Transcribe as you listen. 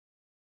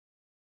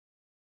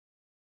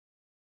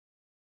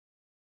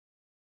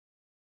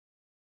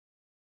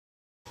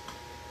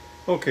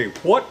Okay,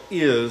 what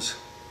is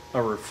a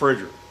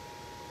refrigerant?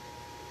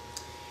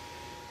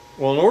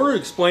 Well, in order to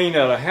explain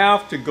that, I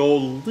have to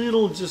go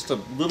just a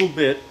little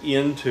bit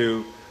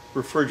into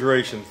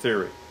refrigeration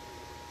theory.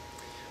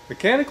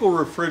 Mechanical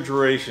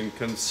refrigeration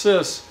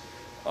consists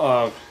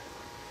of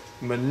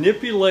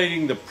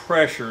manipulating the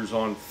pressures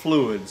on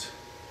fluids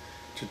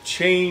to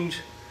change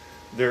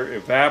their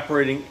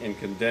evaporating and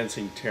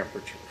condensing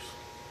temperatures.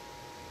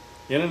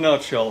 In a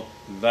nutshell,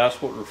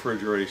 that's what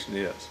refrigeration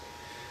is.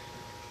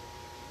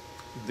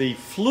 The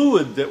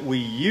fluid that we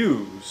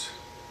use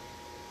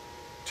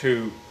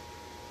to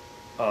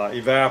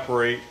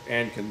evaporate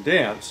and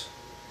condense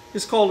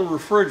is called a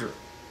refrigerant.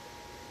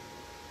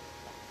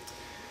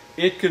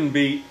 It can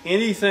be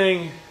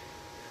anything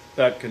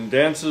that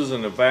condenses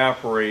and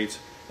evaporates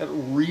at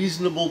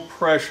reasonable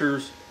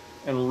pressures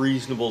and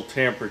reasonable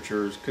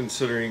temperatures,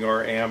 considering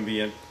our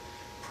ambient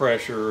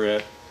pressure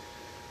at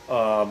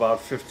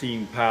about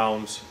 15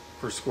 pounds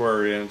per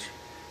square inch,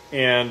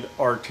 and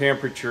our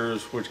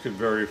temperatures, which could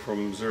vary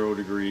from 0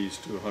 degrees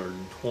to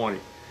 120.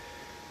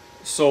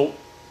 So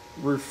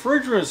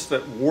refrigerants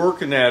that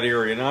work in that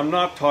area, and I'm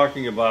not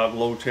talking about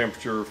low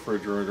temperature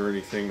refrigerant or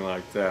anything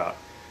like that,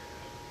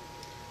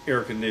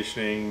 air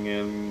conditioning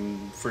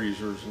and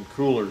freezers and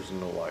coolers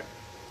and the like.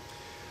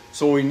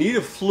 So we need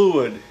a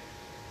fluid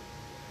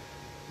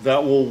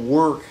that will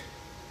work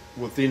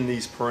within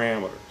these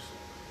parameters.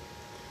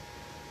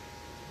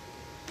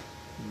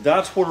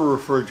 That's what a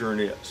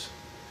refrigerant is.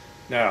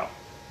 Now,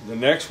 the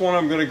next one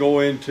I'm going to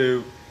go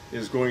into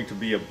is going to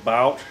be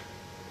about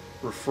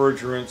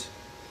refrigerants,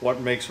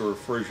 what makes a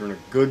refrigerant a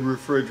good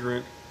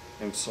refrigerant,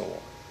 and so on.